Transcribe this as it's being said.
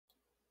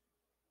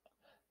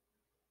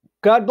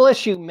God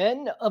bless you,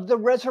 men of the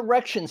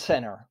Resurrection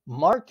Center.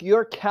 Mark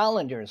your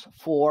calendars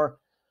for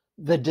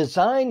the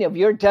design of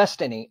your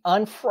destiny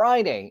on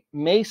Friday,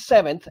 May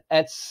 7th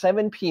at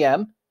 7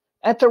 p.m.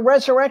 at the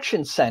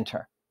Resurrection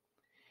Center.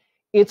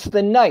 It's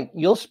the night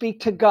you'll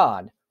speak to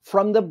God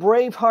from the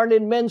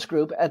Brave-Hearted Men's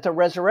Group at the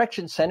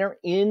Resurrection Center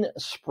in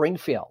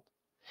Springfield.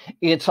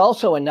 It's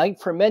also a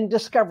night for men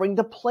discovering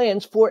the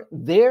plans for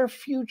their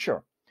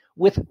future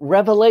with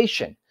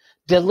revelation,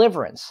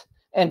 deliverance,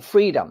 and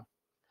freedom.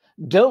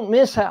 Don't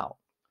miss out.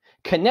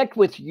 Connect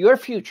with your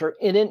future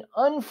in an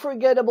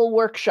unforgettable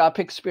workshop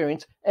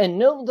experience and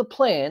know the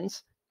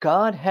plans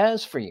God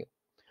has for you.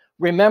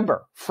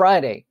 Remember,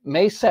 Friday,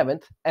 May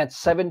 7th at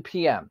 7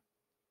 p.m.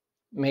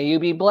 May you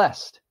be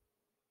blessed.